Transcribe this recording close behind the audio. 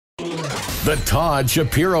The Todd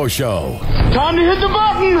Shapiro Show. Time to hit the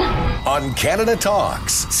button! On Canada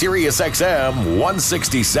Talks, SiriusXM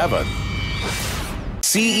 167.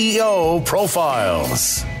 CEO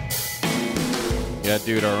Profiles. Yeah,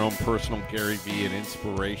 dude, our own personal Gary V, an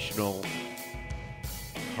inspirational,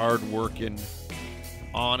 hard-working,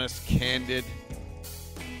 honest, candid,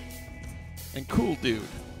 and cool dude,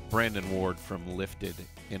 Brandon Ward from Lifted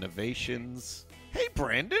Innovations. Hey,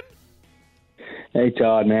 Brandon. Hey,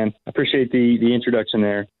 Todd, man. I appreciate the introduction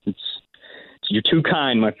there. You're too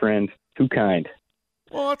kind, my friend. Too kind.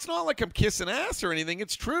 Well, it's not like I'm kissing ass or anything.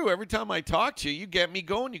 It's true. Every time I talk to you, you get me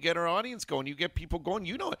going. You get our audience going. You get people going.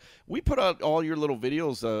 You know it. We put out all your little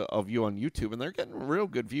videos of you on YouTube, and they're getting real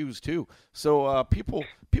good views too. So people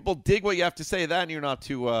dig what you have to say. That and you're not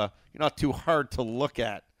too hard to look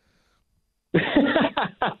at.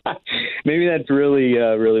 Maybe that's really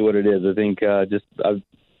what it is. I think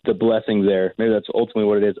the blessings there. Maybe that's ultimately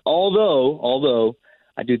what it is. Although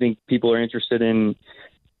I do think people are interested in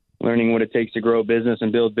learning what it takes to grow a business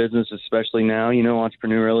and build business, especially now. You know,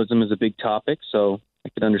 entrepreneurialism is a big topic, so I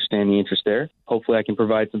can understand the interest there. Hopefully I can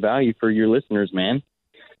provide some value for your listeners, man.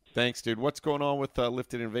 Thanks, dude. What's going on with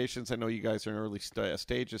Lifted Innovations? I know you guys are in early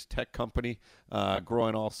stages, tech company,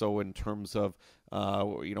 growing also in terms of,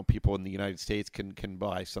 people in the United States can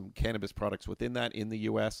buy some cannabis products within that in the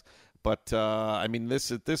U.S. But,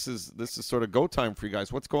 this is sort of go time for you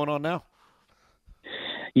guys. What's going on now?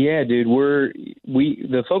 Yeah, dude,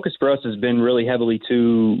 the focus for us has been really heavily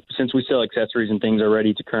since we sell accessories and things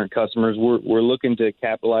already to current customers, we're looking to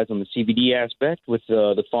capitalize on the CBD aspect with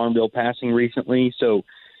the Farm Bill passing recently. So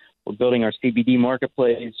we're building our CBD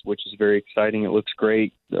marketplace, which is very exciting. It looks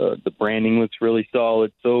great. The branding looks really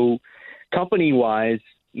solid. So company-wise,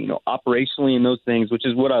 operationally and those things, which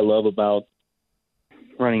is what I love about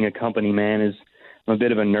running a company, man, is I'm a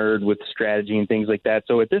bit of a nerd with strategy and things like that.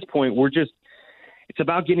 So at this point, it's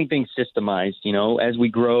about getting things systemized, as we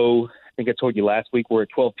grow. I think I told you last week we're at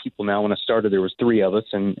 12 people now. When I started, there was 3 of us,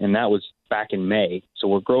 and that was back in May. So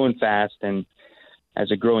we're growing fast, and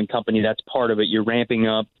as a growing company, that's part of it. You're ramping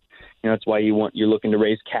up. That's why you're looking to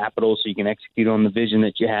raise capital so you can execute on the vision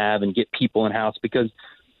that you have and get people in-house, because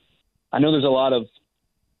I know there's a lot of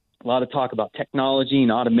talk about technology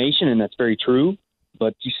and automation, and that's very true.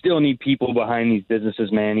 But you still need people behind these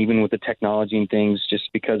businesses, man, even with the technology and things, just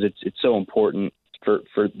because it's so important. For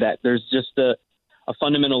that, there's just a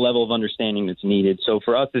fundamental level of understanding that's needed. So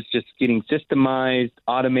for us, it's just getting systemized,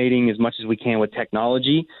 automating as much as we can with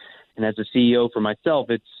technology. And as a CEO for myself,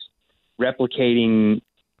 it's replicating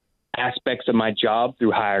aspects of my job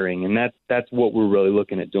through hiring. And that's what we're really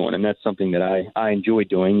looking at doing. And that's something that I enjoy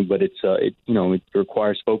doing, but it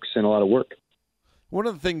requires focus and a lot of work. One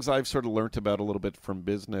of the things I've sort of learned about a little bit from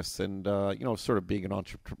business and, sort of being an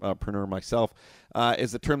entrepreneur myself,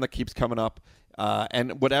 is a term that keeps coming up.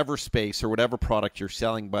 And whatever space or whatever product you're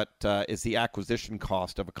selling, but is the acquisition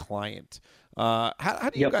cost of a client. How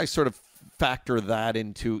do you guys sort of factor that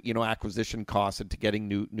into, acquisition costs and to getting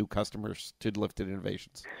new customers to Lifted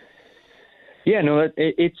Innovations? Yeah, no,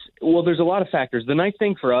 there's a lot of factors. The nice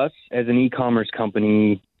thing for us as an e-commerce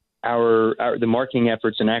company, the marketing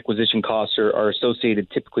efforts and acquisition costs are associated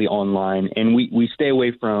typically online, and we stay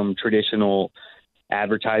away from traditional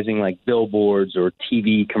advertising like billboards or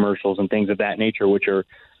TV commercials and things of that nature, which are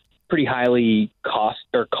pretty highly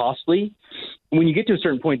costly. When you get to a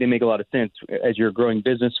certain point, they make a lot of sense as you're a growing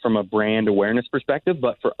business from a brand awareness perspective.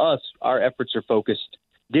 But for us, our efforts are focused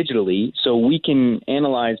digitally, so we can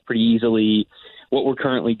analyze pretty easily what we're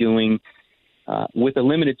currently doing. With a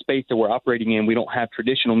limited space that we're operating in, we don't have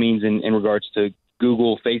traditional means in regards to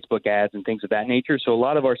Google, Facebook ads, and things of that nature. So a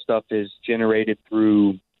lot of our stuff is generated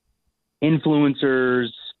through influencers,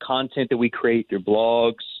 content that we create through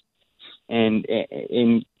blogs, and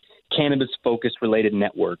in cannabis-focused related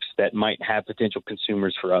networks that might have potential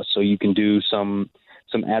consumers for us. So you can do some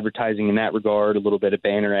advertising in that regard, a little bit of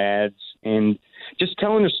banner ads, and just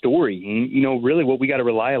telling a story. And, really what we got to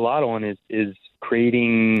rely a lot on is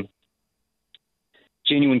creating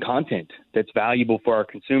genuine content that's valuable for our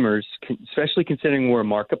consumers, especially considering we're a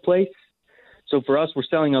marketplace. So for us, we're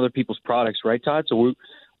selling other people's products, right, Todd? So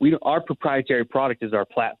our proprietary product is our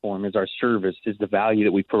platform, is our service, is the value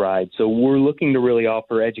that we provide. So we're looking to really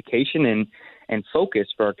offer education and focus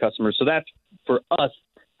for our customers. So that's, for us,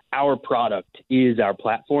 our product is our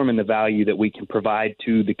platform and the value that we can provide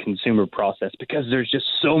to the consumer process, because there's just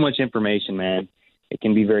so much information, man. It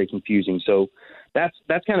can be very confusing. So that's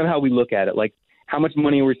kind of how we look at it. Like, how much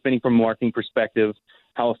money are we spending from a marketing perspective?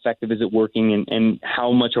 How effective is it working? And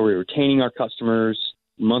how much are we retaining our customers,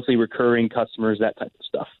 monthly recurring customers, that type of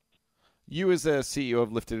stuff. you as a CEO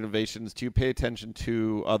of Lifted Innovations, do you pay attention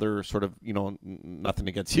to other sort of, nothing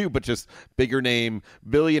against you, but just bigger name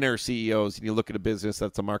billionaire CEOs, and you look at a business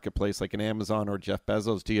that's a marketplace like an Amazon or Jeff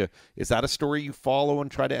Bezos? Is that a story you follow and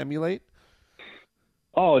try to emulate?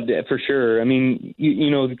 Oh, for sure. I mean,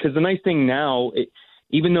 because the nice thing now,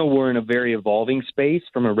 even though we're in a very evolving space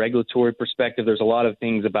from a regulatory perspective, there's a lot of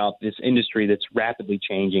things about this industry that's rapidly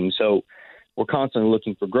changing. So we're constantly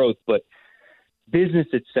looking for growth, but business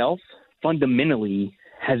itself fundamentally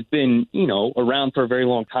has been, around for a very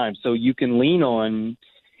long time. So you can lean on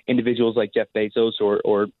individuals like Jeff Bezos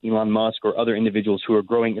or Elon Musk or other individuals who are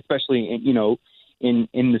growing, especially in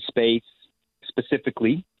the space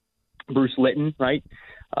specifically. Bruce Litton, right?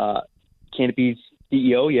 Canopy's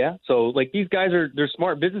CEO, yeah. So like these guys they're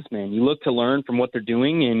smart businessmen. You look to learn from what they're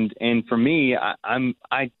doing, and for me,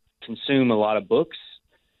 I consume a lot of books.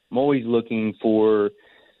 I'm always looking for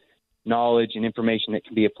knowledge and information that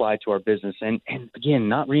can be applied to our business. And again,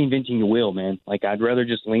 not reinventing the wheel, man. Like I'd rather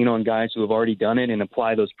just lean on guys who have already done it and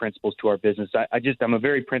apply those principles to our business. I'm a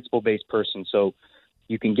very principle-based person, so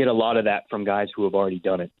you can get a lot of that from guys who have already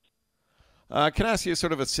done it. Can I ask you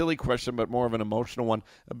sort of a silly question, but more of an emotional one?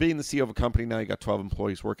 Being the CEO of a company now, you got 12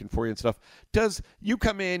 employees working for you and stuff. You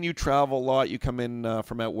come in, you travel a lot, you come in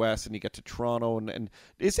from out west and you get to Toronto, and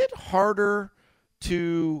is it harder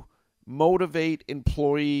to motivate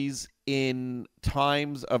employees in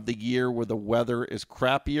times of the year where the weather is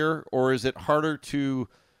crappier, or is it harder to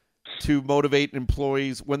motivate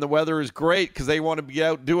employees when the weather is great because they want to be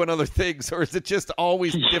out doing other things, or is it just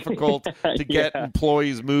always difficult to get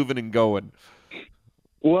employees moving and going?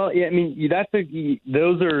 Well, yeah, I mean,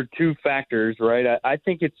 those are two factors, right? I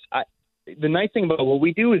think the nice thing about what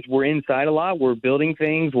we do is we're inside a lot. We're building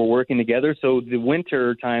things. We're working together. So the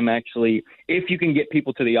winter time, actually, if you can get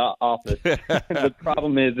people to the office, the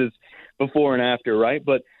problem is before and after, right?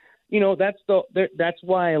 But that's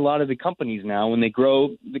why a lot of the companies now, when they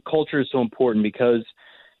grow, the culture is so important because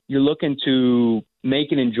you're looking to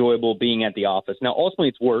make it enjoyable being at the office. Now, ultimately,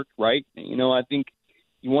 it's work, right? I think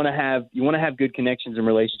you want to have good connections and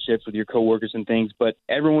relationships with your coworkers and things, but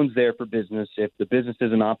everyone's there for business. If the business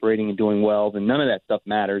isn't operating and doing well, then none of that stuff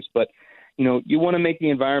matters. But you want to make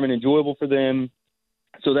the environment enjoyable for them.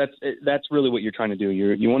 So that's really what you're trying to do.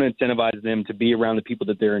 You want to incentivize them to be around the people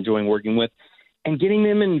that they're enjoying working with. And getting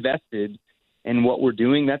them invested in what we're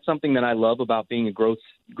doing, that's something that I love about being a growth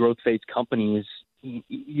phase company is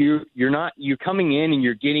you're coming in and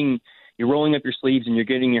you're rolling up your sleeves and you're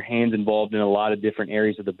getting your hands involved in a lot of different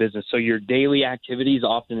areas of the business. So your daily activities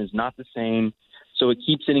often is not the same. So it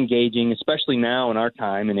keeps it engaging, especially now in our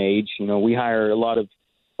time and age. We hire a lot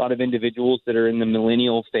of individuals that are in the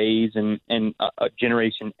millennial phase and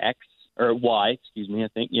Generation X or Y, excuse me. I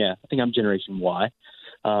think I'm Generation Y.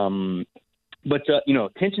 But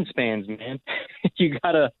attention spans, man,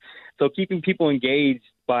 so keeping people engaged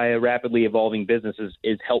by a rapidly evolving business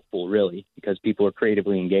is helpful, really, because people are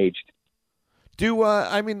creatively engaged.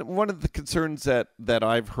 One of the concerns that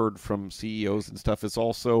I've heard from CEOs and stuff is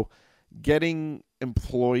also getting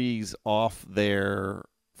employees off their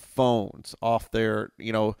phones, off their,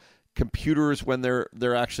 computers when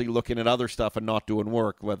they're actually looking at other stuff and not doing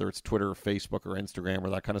work, whether it's Twitter or Facebook or Instagram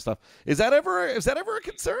or that kind of stuff. Is that ever a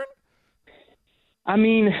concern? I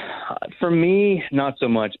mean, for me, not so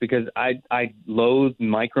much because I loathe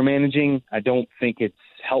micromanaging. I don't think it's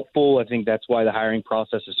helpful. I think that's why the hiring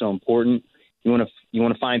process is so important. You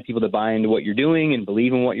want to find people that buy into what you're doing and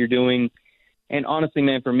believe in what you're doing. And honestly,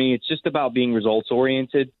 man, for me, it's just about being results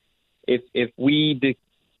oriented. If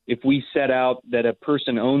we set out that a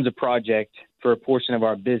person owns a project for a portion of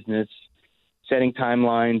our business, setting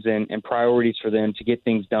timelines and priorities for them to get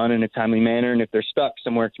things done in a timely manner. And if they're stuck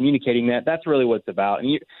somewhere communicating that's really what it's about. And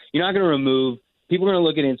you're not going to remove – people are going to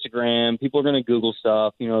look at Instagram. People are going to Google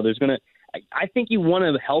stuff. I think you want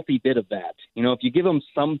a healthy bit of that. If you give them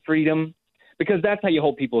some freedom, because that's how you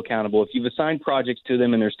hold people accountable. If you've assigned projects to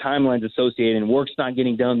them and there's timelines associated and work's not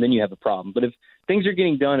getting done, then you have a problem. But if things are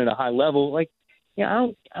getting done at a high level, I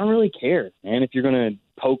don't really care, man, if you're going to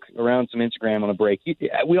poke around some Instagram on a break.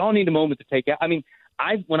 We all need a moment to take out. I mean,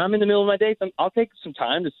 when I'm in the middle of my day, I'll take some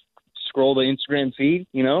time to scroll the Instagram feed,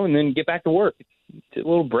 and then get back to work. It's a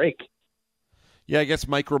little break. Yeah, I guess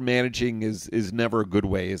micromanaging is never a good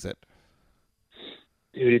way, is it?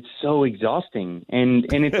 Dude, it's so exhausting. And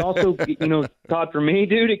it's also, Todd, for me,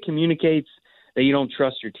 dude, it communicates that you don't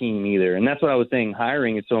trust your team either. And that's what I was saying.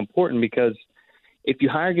 Hiring is so important because if you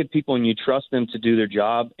hire good people and you trust them to do their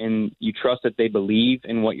job and you trust that they believe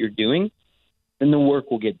in what you're doing, then the work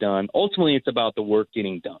will get done. Ultimately, it's about the work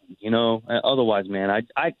getting done, Otherwise, man,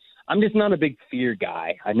 I'm just not a big fear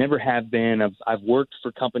guy. I never have been. I've worked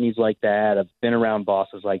for companies like that. I've been around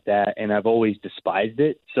bosses like that, and I've always despised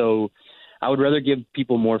it. So I would rather give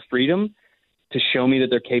people more freedom to show me that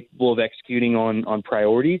they're capable of executing on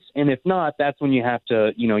priorities. And if not, that's when you have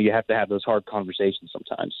to have those hard conversations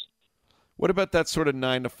sometimes. What about that sort of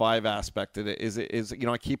 9 to 5 aspect? Is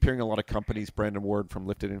I keep hearing a lot of companies, Brandon Ward from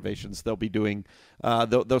Lifted Innovations, they'll be doing,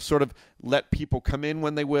 they'll sort of let people come in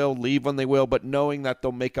when they will, leave when they will, but knowing that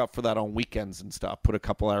they'll make up for that on weekends and stuff, put a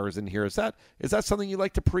couple hours in here. Is that something you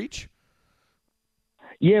like to preach?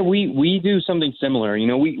 Yeah, we do something similar.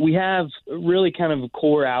 We have really kind of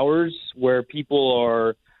core hours where people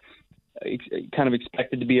are kind of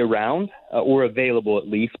expected to be around or available at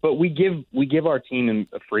least, but we give our team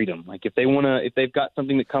a freedom. Like if they've got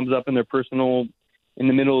something that comes up in their personal in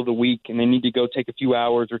the middle of the week and they need to go take a few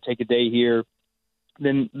hours or take a day here,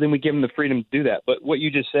 then we give them the freedom to do that. But what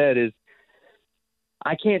you just said is,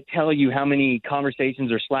 I can't tell you how many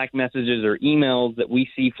conversations or Slack messages or emails that we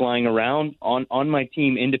see flying around on my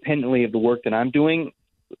team independently of the work that I'm doing,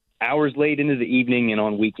 hours late into the evening and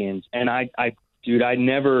on weekends. And I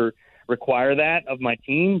never require that of my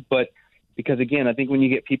team, but because again, I think when you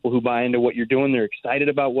get people who buy into what you're doing, they're excited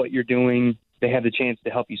about what you're doing, they have the chance to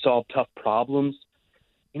help you solve tough problems.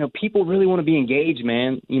 People really want to be engaged,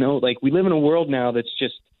 man. Like we live in a world now that's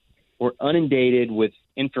just, we're inundated with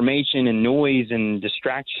information and noise and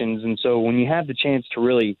distractions. And so when you have the chance to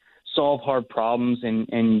really solve hard problems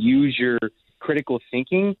and use your critical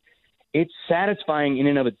thinking, it's satisfying in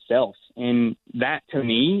and of itself. And that to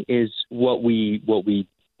me is what we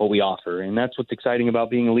offer. And that's what's exciting about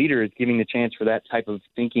being a leader, is giving the chance for that type of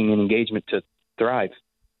thinking and engagement to thrive.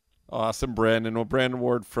 Awesome, Brandon. Well, Brandon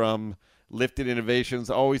Ward from Lifted Innovations,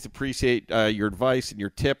 always appreciate your advice and your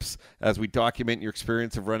tips as we document your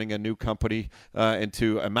experience of running a new company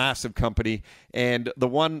into a massive company. And the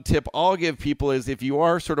one tip I'll give people is, if you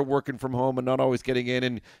are sort of working from home and not always getting in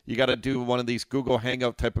and you got to do one of these Google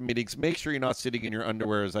Hangout type of meetings, make sure you're not sitting in your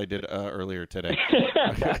underwear as I did earlier today.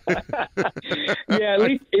 Yeah, at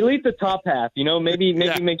least the top half, maybe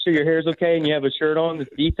make sure your hair's okay and you have a shirt on that's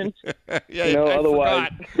decent.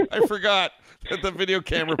 Otherwise. I forgot that the video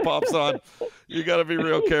camera pops on. You got to be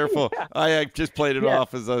real careful. I just played it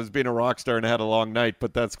off as I was being a rock star and had a long night,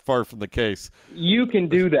 but that's far from the case. You can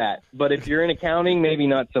do that, but if you're in accounting, maybe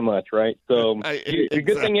not so much, right? So the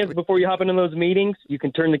good thing is, before you hop into those meetings, you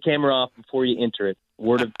can turn the camera off before you enter it.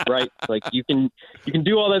 Right? Like you can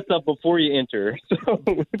do all that stuff before you enter.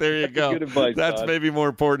 So there you go. Good advice, that's Todd. Maybe more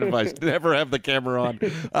important advice. Never have the camera on.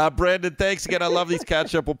 Brandon, thanks again. I love these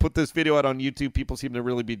catch up. We'll put this video out on YouTube. People seem to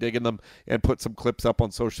really be digging them, and put some clips up on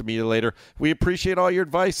social media later. We appreciate all your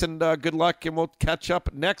advice, and good luck, and we'll catch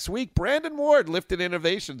up next week. Brandon Ward, Lifted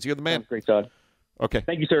Innovations. You're the man. Sounds great, Todd. Okay.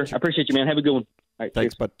 Thank you, sir. I appreciate you, man. Have a good one. All right,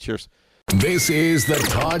 thanks, cheers. bud. Cheers. This is the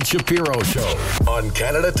Todd Shapiro Show on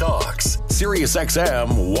Canada Talks, SiriusXM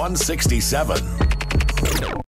 167.